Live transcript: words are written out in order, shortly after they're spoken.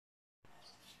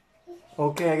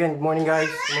Okay, again, good morning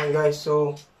guys. Good morning guys.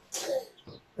 So,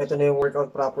 ito na yung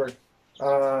workout proper.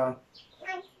 Uh,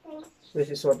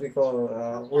 this is what we call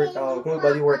workout, whole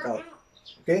body workout.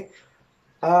 Okay?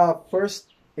 First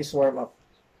is warm up.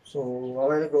 So, a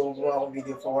while ago, gumawa akong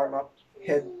video for warm up.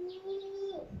 Head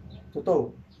to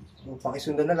toe. So,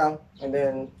 pakisundan na lang. And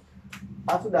then,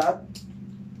 after that,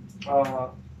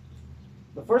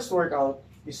 the first workout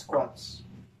is squats.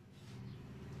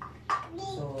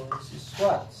 So, this is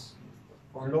squats.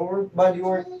 For lower body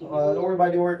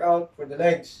workout for the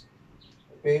legs.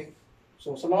 Okay?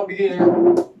 So, sa mga beginner,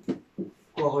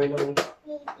 kuha ko yun ng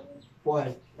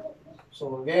puwan.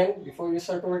 So, again, before you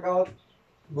start to work out,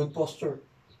 good posture.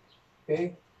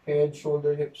 Okay? Head,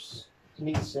 shoulder, hips,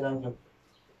 knees, and ankle.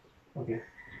 Okay.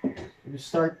 You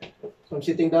start from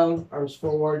sitting down, arms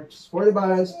forward, for the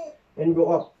balance, and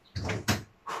go up.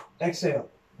 Exhale.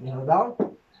 Inhale down,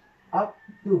 up,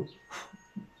 2.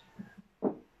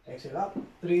 Exhale up,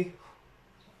 3.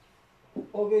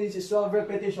 Okay, this is 12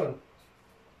 repetition.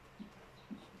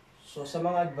 So, sa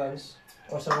mga advanced,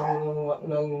 o sa mga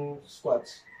ng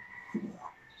squats,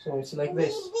 so it's like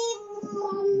this.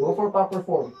 Go for proper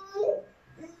form.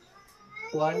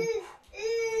 1,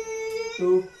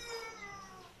 2,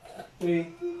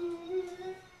 3,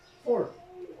 4.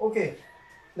 Okay.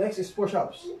 Next is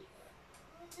push-ups.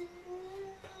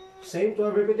 Same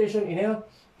 12 repetition. Inhale,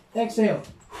 exhale.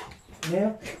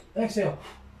 Inhale, exhale.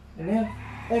 Inhale,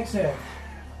 exhale.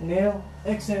 Inhale,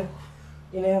 exhale.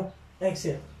 Inhale,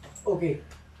 exhale. Okay.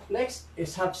 Next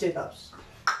is half sit-ups.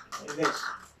 Like this.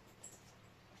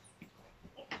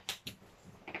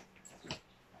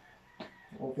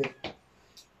 Okay.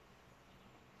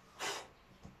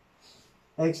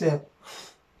 Exhale.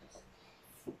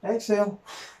 Exhale.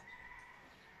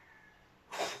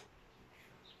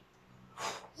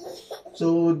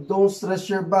 So don't stress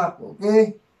your back,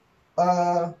 okay?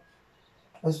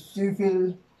 As you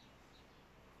feel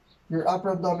your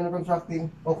upper abdominal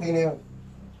contracting, okay na yun.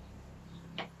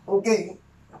 Okay,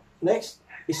 next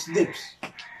is dips.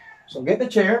 So get a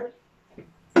chair.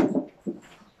 And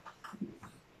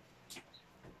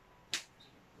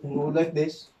move like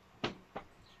this.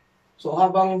 So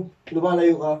habang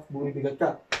lumalayo ka, bumibigat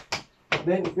ka.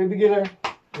 Then if you're a beginner,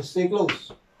 just stay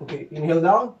close. Okay, inhale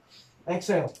down,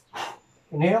 exhale.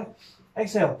 Inhale,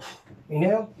 exhale.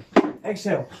 Inhale,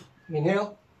 exhale.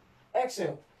 Inhale,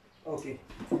 exhale. Okay.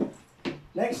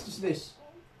 Next is this.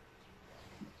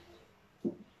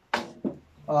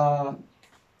 The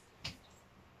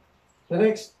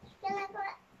next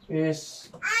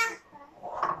is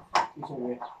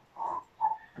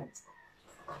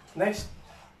next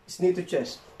is knee to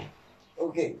chest.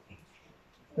 Okay.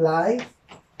 Lie.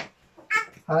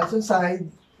 Hands on side.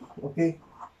 Okay.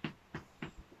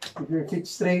 Keep your feet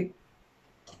straight.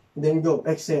 Then go.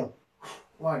 Exhale.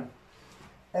 1.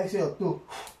 Exhale. 2.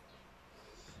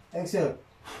 Exhale.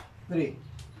 3.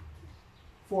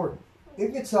 4.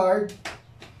 If it's hard,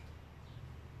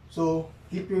 so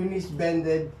keep your knees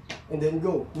bended and then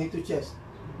go. Knee to chest.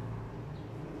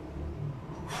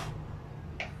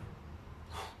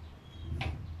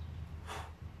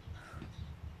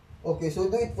 Okay, so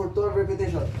do it for 12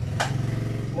 repetitions.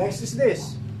 Next is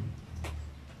this.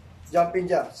 Jumping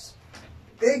jacks.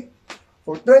 Okay?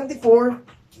 For 24.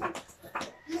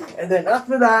 And then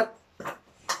after that,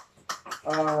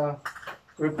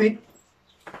 repeat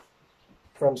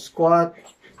from squat,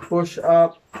 push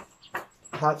up,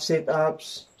 half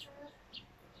sit-ups,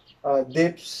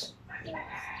 dips,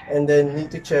 and then knee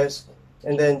to chest,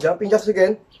 and then jumping jacks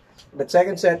again, the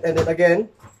second set, and then again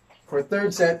for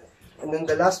third set, and then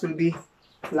the last will be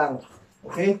plank.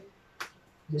 Okay?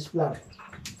 Just plank.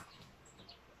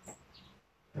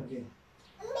 Okay.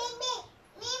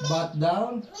 Butt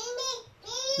down,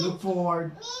 look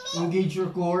forward, engage your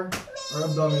core or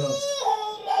abdominals,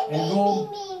 and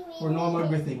go for normal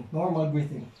breathing. Normal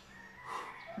breathing.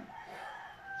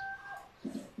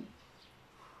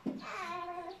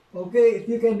 Okay, if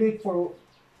you can do it for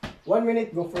 1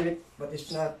 minute, go for it. But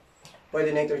if not,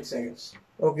 pwede na 30 seconds.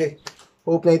 Okay.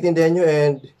 Hope naintindihan nyo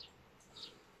and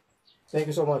thank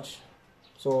you so much.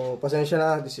 So, pasensya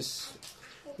na. This is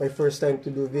my first time to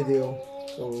do video.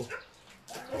 So,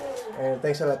 and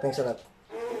thanks a lot. Thanks a lot.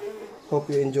 Hope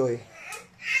you enjoy.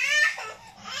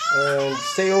 And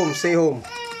stay home. Stay home.